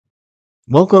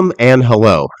Welcome and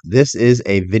hello. This is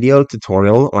a video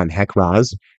tutorial on HEC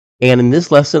RAS, and in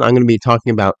this lesson, I'm going to be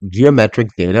talking about geometric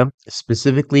data,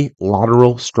 specifically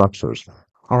lateral structures.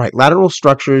 All right, lateral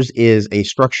structures is a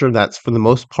structure that's for the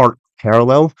most part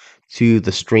parallel to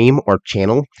the stream or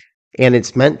channel, and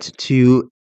it's meant to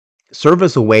serve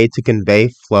as a way to convey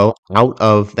flow out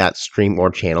of that stream or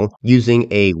channel using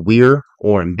a weir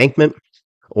or embankment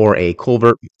or a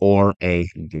culvert or a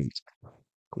gate.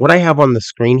 What I have on the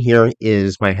screen here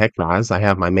is my HEC RAS. I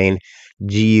have my main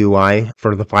GUI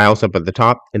for the files up at the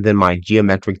top, and then my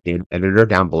geometric data editor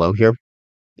down below here.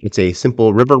 It's a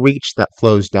simple river reach that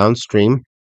flows downstream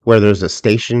where there's a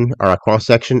station or a cross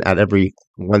section at every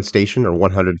one station or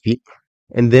 100 feet.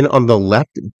 And then on the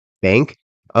left bank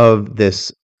of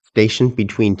this station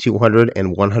between 200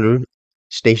 and 100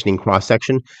 stationing cross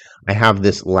section, I have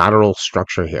this lateral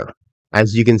structure here,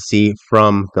 as you can see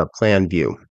from the plan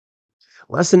view.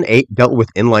 Lesson 8 dealt with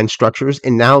inline structures,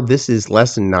 and now this is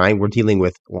lesson 9. We're dealing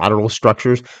with lateral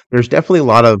structures. There's definitely a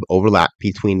lot of overlap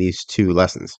between these two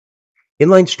lessons.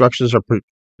 Inline structures are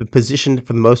positioned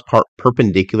for the most part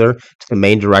perpendicular to the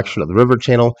main direction of the river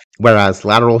channel, whereas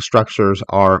lateral structures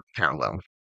are parallel.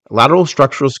 Lateral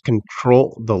structures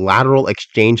control the lateral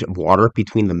exchange of water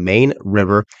between the main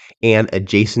river and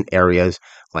adjacent areas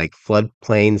like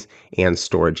floodplains and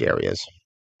storage areas.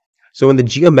 So in the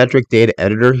geometric data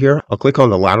editor here, I'll click on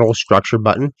the lateral structure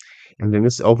button, and then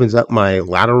this opens up my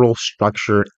lateral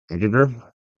structure editor.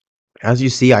 As you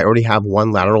see, I already have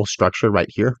one lateral structure right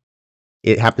here.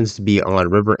 It happens to be on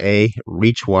River A,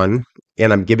 Reach 1,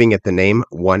 and I'm giving it the name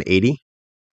 180,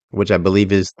 which I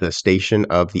believe is the station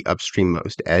of the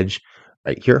upstreammost edge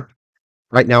right here.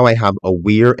 Right now I have a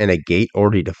weir and a gate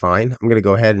already defined. I'm going to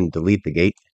go ahead and delete the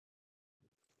gate,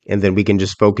 and then we can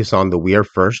just focus on the weir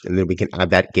first, and then we can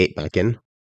add that gate back in.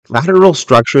 Lateral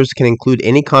structures can include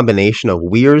any combination of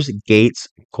weirs, gates,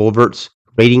 culverts,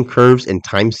 rating curves, and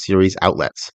time series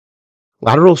outlets.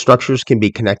 Lateral structures can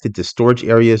be connected to storage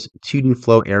areas, 2D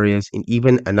flow areas, and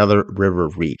even another river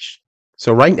reach.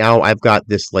 So right now I've got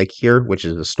this lake here, which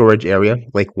is a storage area,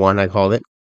 Lake 1 I called it.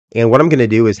 And what I'm going to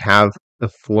do is have the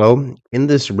flow in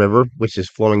this river, which is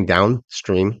flowing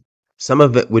downstream. Some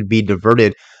of it would be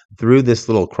diverted through this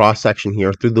little cross section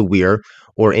here, through the weir,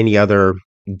 or any other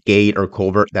gate or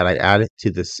culvert that I add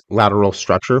to this lateral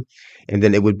structure, and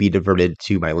then it would be diverted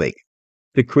to my lake.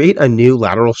 To create a new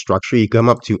lateral structure, you come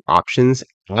up to Options,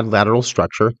 Add Lateral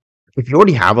Structure. If you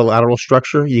already have a lateral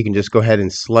structure, you can just go ahead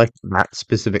and select that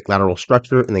specific lateral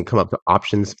structure and then come up to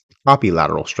Options, Copy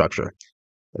Lateral Structure.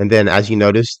 And then as you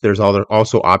notice, there's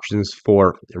also options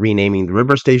for renaming the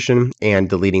river station and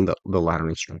deleting the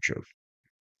lateral structure.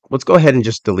 Let's go ahead and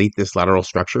just delete this lateral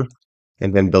structure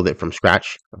and then build it from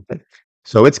scratch. Okay.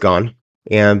 So it's gone.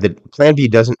 And the plan view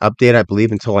doesn't update, I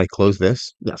believe, until I close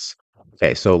this. Yes.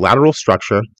 Okay, so lateral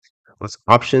structure. Let's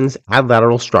Options, Add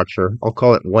Lateral Structure. I'll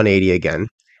call it 180 again,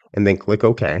 and then click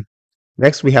OK.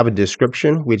 Next, we have a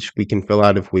description, which we can fill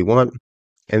out if we want.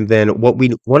 And then what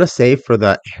we want to say for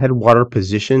the headwater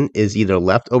position is either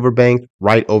left overbank,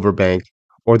 right overbank,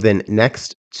 or then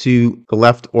next to the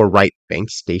left or right bank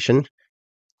station.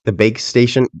 The bank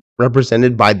station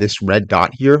represented by this red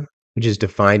dot here, which is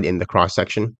defined in the cross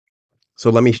section. So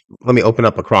let me open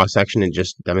up a cross section and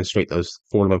just demonstrate those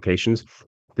 4 locations.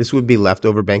 This would be left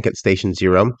overbank at station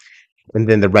 0, and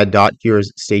then the red dot here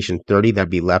is station 30.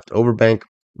 That'd be left overbank,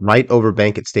 right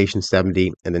overbank at station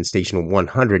 70, and then station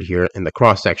 100 here in the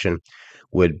cross section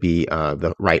would be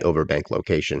the right overbank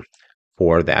location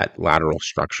for that lateral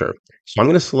structure. So I'm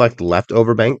going to select left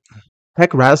overbank.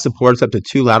 HEC RAS supports up to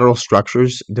 2 lateral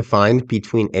structures defined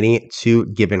between any 2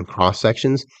 given cross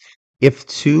sections. If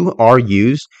 2 are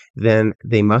used, then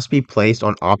they must be placed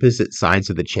on opposite sides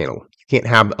of the channel. You can't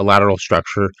have a lateral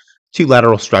structure, 2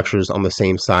 lateral structures on the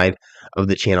same side of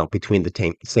the channel between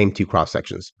the same 2 cross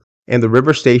sections. And the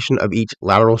river station of each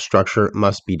lateral structure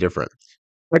must be different.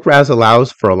 HEC RAS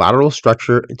allows for a lateral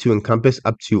structure to encompass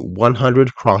up to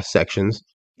 100 cross sections.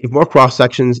 If more cross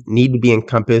sections need to be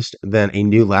encompassed, then a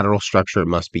new lateral structure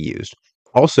must be used.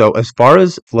 Also, as far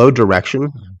as flow direction,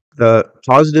 the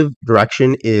positive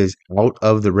direction is out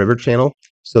of the river channel.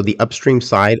 So the upstream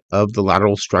side of the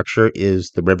lateral structure is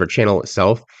the river channel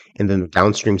itself, and then the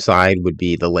downstream side would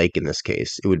be the lake in this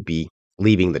case. It would be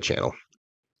leaving the channel.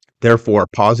 Therefore,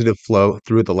 positive flow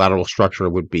through the lateral structure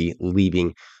would be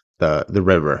leaving the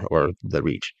river or the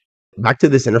reach. Back to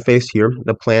this interface here,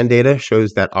 the plan data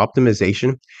shows that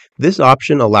optimization. This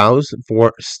option allows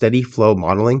for steady flow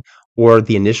modeling or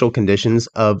the initial conditions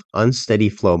of unsteady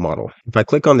flow model. If I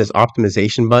click on this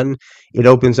optimization button, it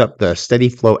opens up the steady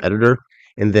flow editor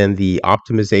and then the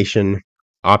optimization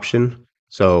option.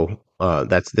 So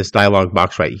That's this dialog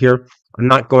box right here. I'm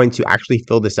not going to actually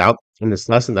fill this out in this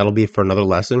lesson. That'll be for another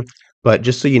lesson. But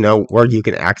just so you know where you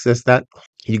can access that,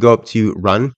 you go up to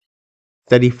Run,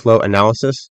 Steady Flow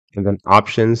Analysis, and then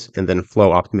Options, and then Flow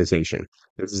Optimization.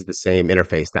 This is the same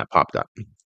interface that popped up.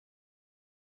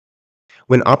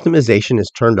 When optimization is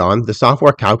turned on, the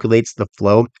software calculates the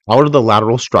flow out of the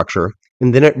lateral structure,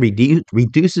 and then it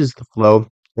reduces the flow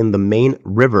in the main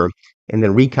river, and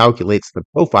then recalculates the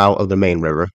profile of the main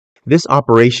river. This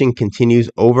operation continues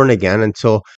over and again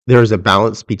until there is a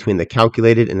balance between the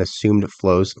calculated and assumed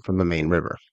flows from the main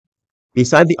river.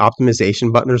 Beside the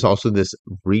optimization button, there's also this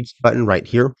reach button right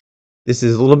here. This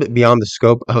is a little bit beyond the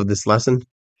scope of this lesson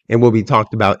and will be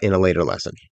talked about in a later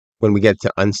lesson when we get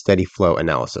to unsteady flow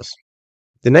analysis.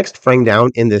 The next frame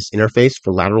down in this interface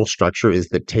for lateral structure is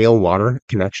the tailwater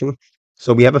connection.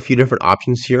 So we have a few different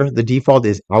options here. The default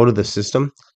is out of the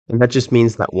system, and that just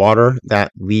means that water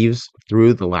that leaves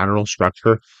through the lateral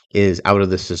structure is out of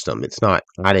the system. It's not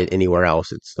added anywhere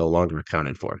else. It's no longer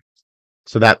accounted for.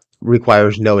 So that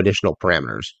requires no additional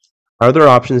parameters. Other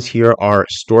options here are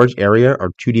storage area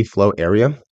or 2D flow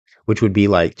area, which would be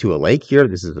like to a lake here.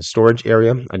 This is a storage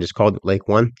area. I just called it Lake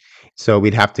 1. So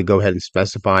we'd have to go ahead and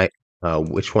specify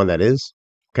which one that is.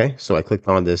 Okay, so I clicked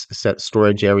on this Set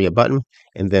Storage Area button,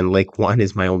 and then Lake 1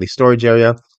 is my only storage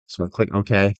area. So I click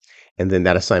OK, and then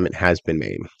that assignment has been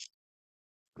made.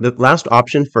 The last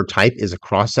option for type is a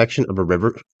cross-section of a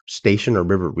river station or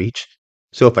river reach.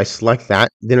 So if I select that,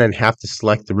 then I'd have to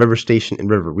select the river station and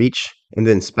river reach, and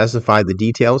then specify the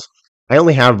details. I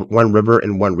only have one river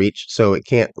and one reach, so it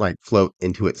can't like float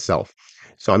into itself.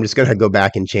 So I'm just going to go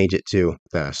back and change it to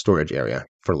the storage area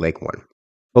for Lake 1.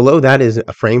 Below that is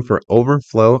a frame for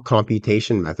overflow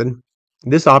computation method.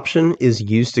 This option is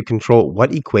used to control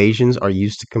what equations are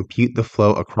used to compute the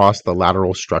flow across the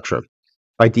lateral structure.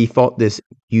 By default, this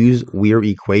use Weir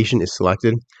equation is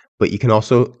selected, but you can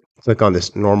also click on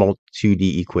this normal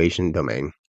 2D equation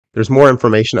domain. There's more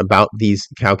information about these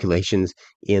calculations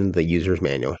in the user's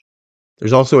manual.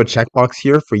 There's also a checkbox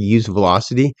here for use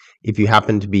velocity if you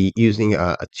happen to be using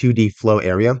a 2D flow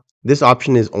area. This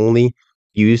option is only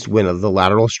used when the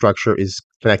lateral structure is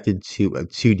connected to a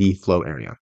 2D flow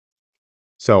area.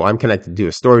 So I'm connected to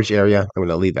a storage area. I'm going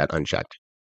to leave that unchecked.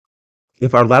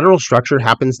 If our lateral structure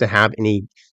happens to have any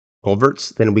culverts,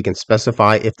 then we can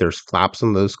specify if there's flaps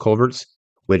on those culverts,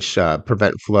 which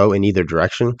prevent flow in either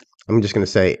direction. I'm just going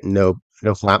to say no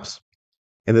flaps.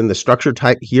 And then the structure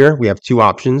type here, we have two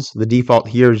options. The default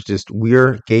here is just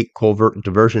Weir Gate Culvert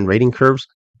Diversion Rating Curves.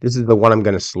 This is the one I'm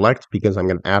going to select because I'm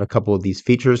going to add a couple of these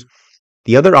features.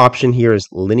 The other option here is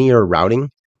linear routing.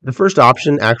 The first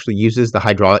option actually uses the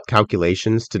hydraulic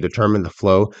calculations to determine the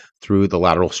flow through the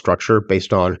lateral structure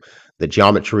based on the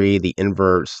geometry, the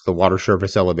inverts, the water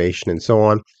surface elevation, and so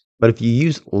on. But if you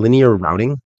use linear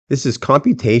routing, this is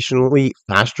computationally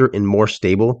faster and more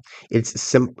stable. It's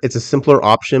a simpler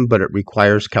option, but it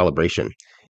requires calibration.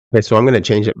 Okay, so I'm going to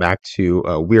change it back to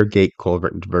Weir Gate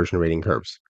Culvert Diversion Rating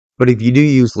Curves. But if you do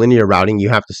use linear routing, you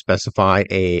have to specify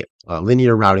a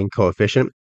linear routing coefficient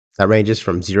that ranges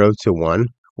from 0 to 1,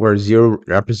 where 0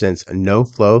 represents no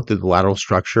flow through the lateral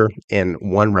structure and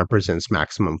 1 represents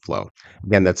maximum flow.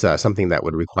 Again, that's something that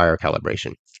would require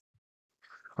calibration.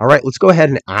 All right, let's go ahead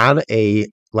and add a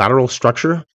lateral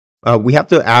structure. We have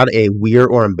to add a weir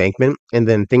or embankment, and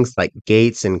then things like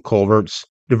gates and culverts,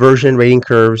 diversion rating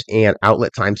curves, and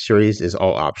outlet time series is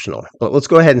all optional. But let's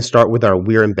go ahead and start with our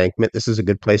weir embankment. This is a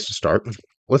good place to start.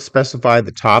 Let's specify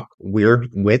the top weir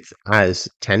width as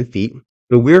 10 feet.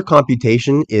 The weir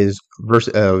computation is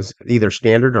either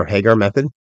standard or HEC RAS method.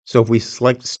 So if we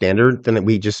select standard, then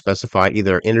we just specify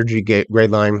either energy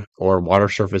grade line or water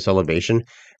surface elevation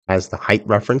as the height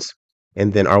reference,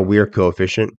 and then our weir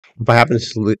coefficient. If I happen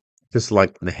to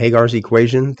select the HEC RAS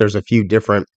equation, there's a few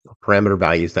different parameter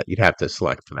values that you'd have to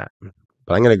select for that.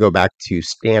 But I'm going to go back to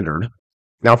standard.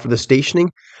 Now for the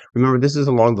stationing, remember this is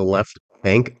along the left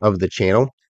bank of the channel.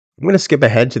 I'm going to skip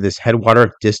ahead to this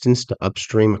headwater distance to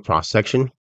upstream cross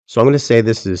section. So I'm going to say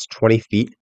this is 20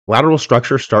 feet. Lateral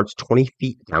structure starts 20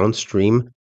 feet downstream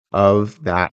of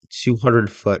that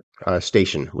 200-foot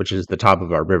station, which is the top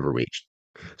of our river reach.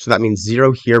 So that means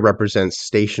 0 here represents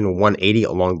station 180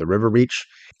 along the river reach,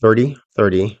 30,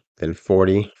 30, then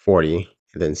 40, 40,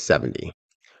 and then 70.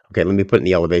 Okay, let me put in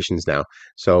the elevations now.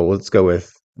 So let's go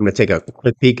with, I'm going to take a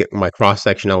quick peek at my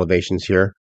cross-section elevations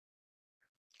here.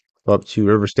 Go up to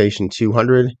river station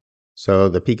 200. So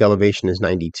the peak elevation is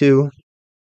 92.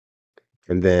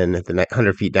 And then at the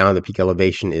 100 feet down, the peak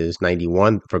elevation is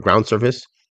 91 for ground surface.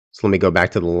 So let me go back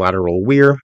to the lateral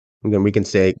weir. And then we can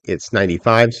say it's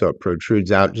 95, so it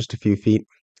protrudes out just a few feet.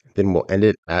 Then we'll end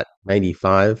it at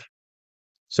 95.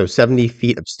 So 70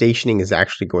 feet of stationing is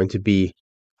actually going to be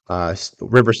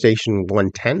river station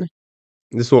 110.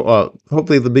 This will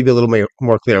hopefully it'll be a little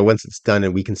more clear once it's done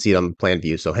and we can see it on the plan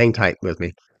view. So hang tight with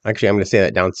me. Actually, I'm going to say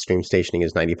that downstream stationing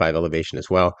is 95 elevation as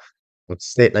well. Let's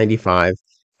stay at 95.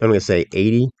 I'm going to say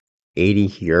 80, 80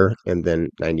 here, and then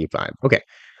 95. Okay,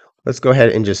 let's go ahead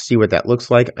and just see what that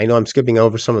looks like. I know I'm skipping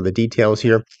over some of the details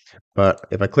here, but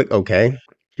if I click OK,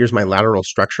 here's my lateral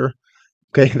structure.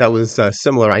 Okay, that was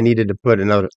similar. I needed to put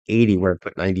another 80 where I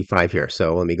put 95 here.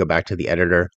 So let me go back to the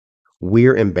editor.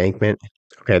 Weir embankment.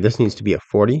 Okay, this needs to be a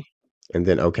 40, and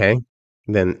then okay.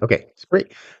 And then, okay, it's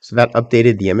great. So that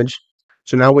updated the image.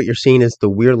 So now what you're seeing is the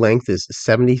weir length is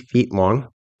 70 feet long.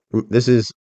 This is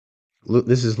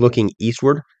looking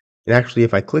eastward. And actually,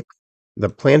 if I click, the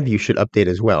plan view should update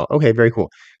as well. Okay, very cool.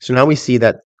 So now we see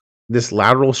that this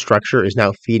lateral structure is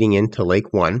now feeding into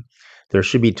Lake 1. There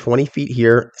should be 20 feet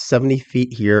here, 70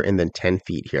 feet here, and then 10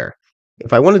 feet here.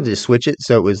 If I wanted to switch it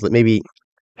so it was maybe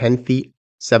 10 feet,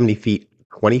 70 feet,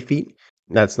 20 feet,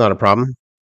 that's not a problem.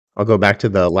 I'll go back to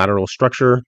the lateral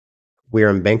structure, weir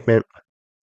embankment,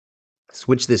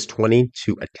 switch this 20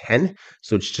 to a 10.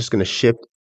 So it's just going to shift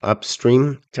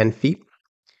upstream 10 feet,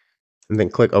 and then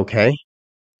click OK.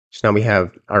 So now we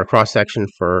have our cross section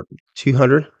for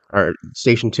 200, our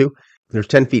station 2. There's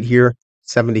 10 feet here,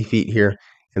 70 feet here,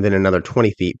 and then another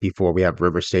 20 feet before we have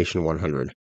river station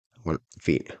 100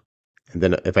 feet. And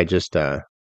then if I just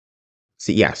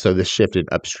see, yeah, so this shifted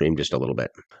upstream just a little bit.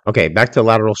 Okay, back to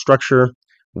lateral structure,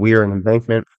 weir and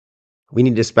embankment. We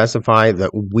need to specify the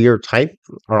weir type.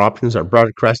 Our options are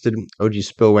broad crested, OG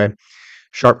spillway,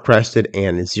 sharp crested,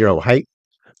 and zero height.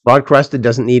 Broad crested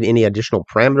doesn't need any additional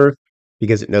parameter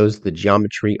because it knows the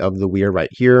geometry of the weir right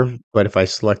here. But if I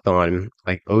select on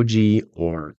like OG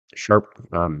or sharp,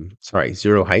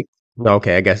 zero height.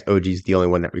 Okay, I guess OG is the only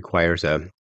one that requires a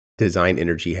design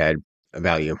energy head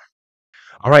value.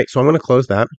 All right, so I'm going to close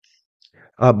that.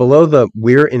 Below the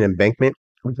weir and embankment,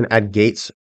 we can add gates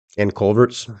and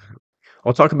culverts.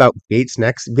 I'll talk about gates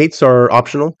next. Gates are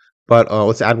optional, but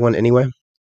let's add one anyway.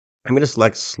 I'm going to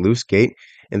select sluice gate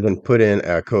and then put in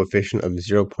a coefficient of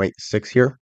 0.6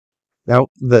 here. Now,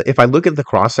 if I look at the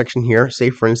cross section here, say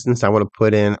for instance, I want to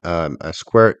put in a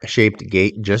square shaped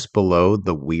gate just below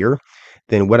the weir,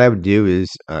 then what I would do is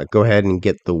go ahead and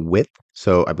get the width.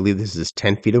 So I believe this is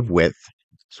 10 feet of width.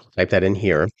 So type that in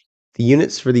here. The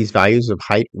units for these values of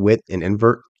height, width, and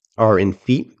invert are in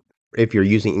feet if you're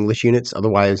using English units.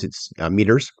 Otherwise, it's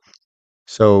meters.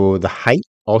 So the height,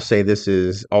 I'll say this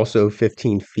is also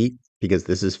 15 feet because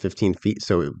this is 15 feet,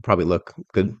 so it would probably look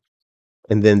good.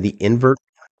 And then the invert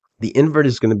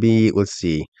is going to be, let's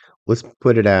see, let's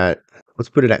put it at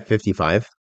 55.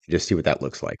 Just see what that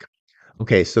looks like.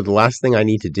 Okay, so the last thing I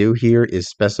need to do here is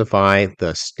specify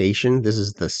the station. This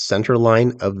is the center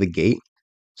line of the gate.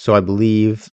 So I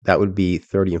believe that would be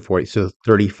 30 and 40. So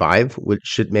 35, which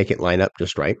should make it line up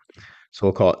just right. So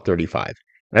we'll call it 35.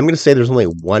 And I'm going to say there's only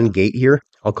one gate here.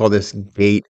 I'll call this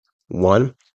gate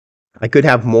 1. I could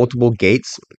have multiple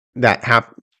gates that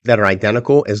are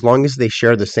identical as long as they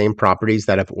share the same properties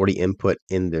that I've already input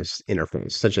in this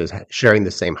interface, such as sharing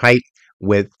the same height,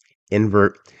 width,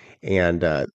 invert,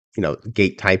 and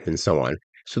gate type and so on.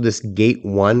 So this gate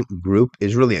 1 group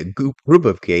is really a group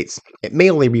of gates. It may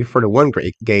only refer to one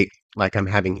gate like I'm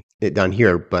having it done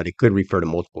here, but it could refer to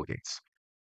multiple gates.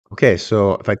 Okay,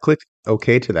 so if I click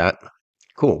OK to that,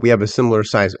 cool. We have a similar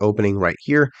size opening right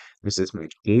here. This is my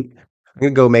gate. I'm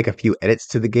going to go make a few edits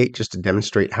to the gate just to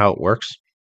demonstrate how it works.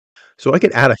 So I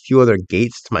could add a few other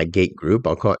gates to my gate group.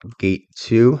 I'll call it gate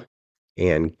 2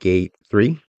 and gate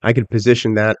 3. I could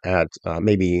position that at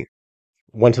maybe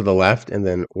one to the left and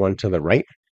then one to the right,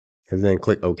 and then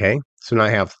click OK. So now I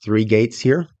have 3 gates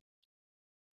here.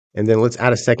 And then let's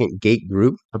add a second gate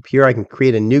group. Up here, I can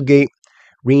create a new gate,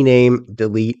 rename,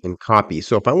 delete, and copy.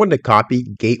 So if I wanted to copy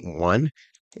gate 1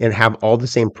 and have all the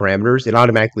same parameters, it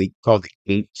automatically called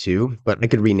gate 2, but I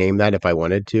could rename that if I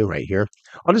wanted to right here.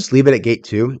 I'll just leave it at gate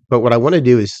 2, but what I want to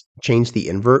do is change the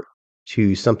invert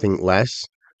to something less,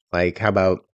 like how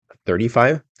about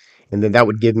 35? And then that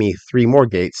would give me 3 more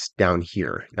gates down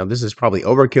here. Now this is probably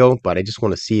overkill, but I just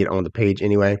want to see it on the page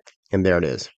anyway, and there it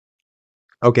is.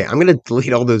 Okay, I'm going to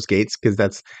delete all those gates because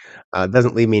that's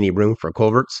doesn't leave me any room for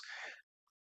culverts.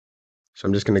 So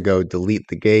I'm just going to go delete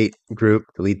the gate group,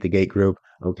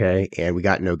 okay, and we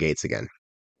got no gates again.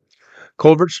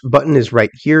 Culverts button is right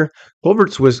here.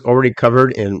 Culverts was already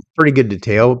covered in pretty good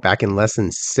detail back in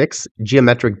lesson 6,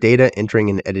 geometric data, entering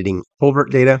and editing culvert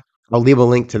data. I'll leave a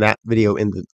link to that video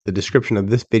in the description of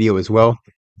this video as well,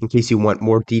 in case you want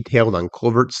more detailed on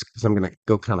culverts, because I'm going to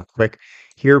go kind of quick.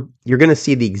 Here, you're going to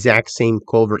see the exact same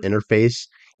culvert interface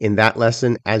in that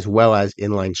lesson, as well as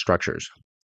inline structures.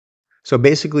 So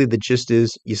basically the gist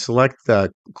is you select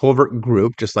the culvert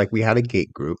group, just like we had a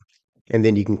gate group, and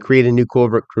then you can create a new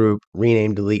culvert group,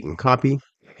 rename, delete, and copy.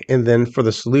 And then for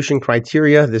the solution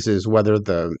criteria, this is whether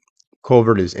the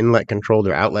culvert is inlet controlled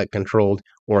or outlet controlled,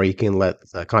 or you can let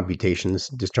computations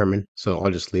determine. So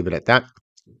I'll just leave it at that.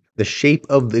 The shape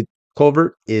of the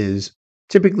culvert is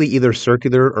typically either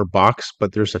circular or box,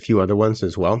 but there's a few other ones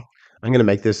as well. I'm going to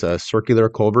make this a circular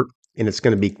culvert, and it's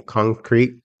going to be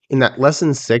concrete. In that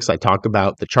lesson 6, I talked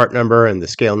about the chart number and the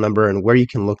scale number and where you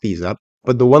can look these up,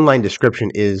 but the one-line description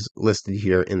is listed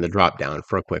here in the drop-down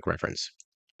for a quick reference.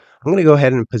 I'm going to go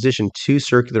ahead and position 2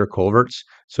 circular culverts,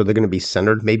 so they're going to be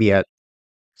centered maybe at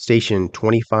station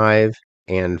 25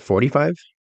 and 45.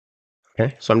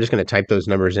 Okay, so I'm just going to type those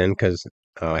numbers in because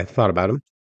I thought about them.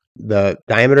 The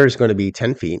diameter is going to be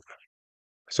 10 feet,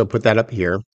 so put that up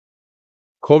here.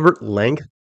 Culvert length.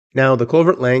 Now, the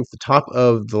culvert length, the top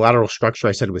of the lateral structure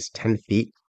I said was 10 feet.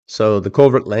 So the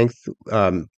culvert length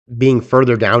being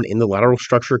further down in the lateral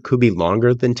structure could be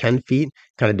longer than 10 feet.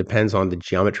 Kind of depends on the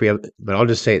geometry of it, but I'll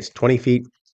just say it's 20 feet.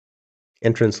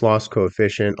 Entrance loss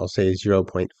coefficient, I'll say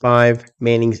 0.5.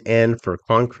 Manning's N for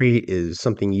concrete is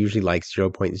something usually like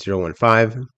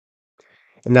 0.015.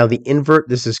 And now the invert,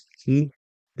 this is key.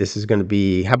 This is going to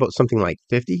be, how about something like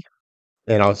 50?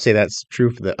 And I'll say that's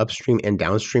true for the upstream and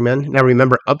downstream end. Now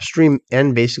remember, upstream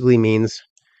end basically means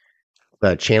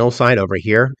the channel side over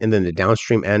here, and then the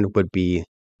downstream end would be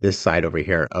this side over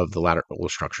here of the lateral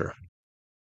structure.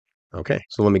 Okay,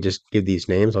 so let me just give these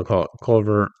names. I'll call it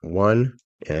culvert 1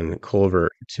 and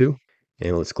culvert 2,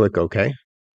 and let's click OK.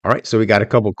 All right, so we got a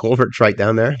couple culverts right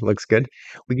down there. Looks good.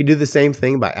 We can do the same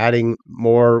thing by adding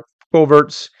more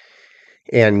culverts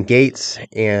and gates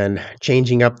and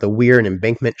changing up the weir and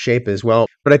embankment shape as well.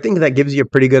 But I think that gives you a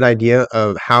pretty good idea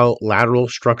of how lateral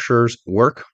structures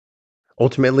work.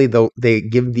 Ultimately, though, they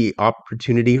give the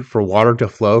opportunity for water to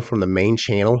flow from the main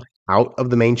channel out of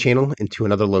the main channel into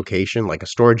another location, like a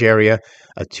storage area,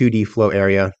 a 2D flow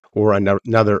area, or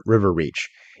another river reach.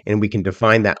 And we can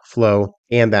define that flow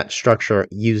and that structure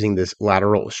using this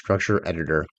lateral structure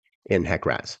editor in HEC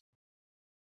RAS.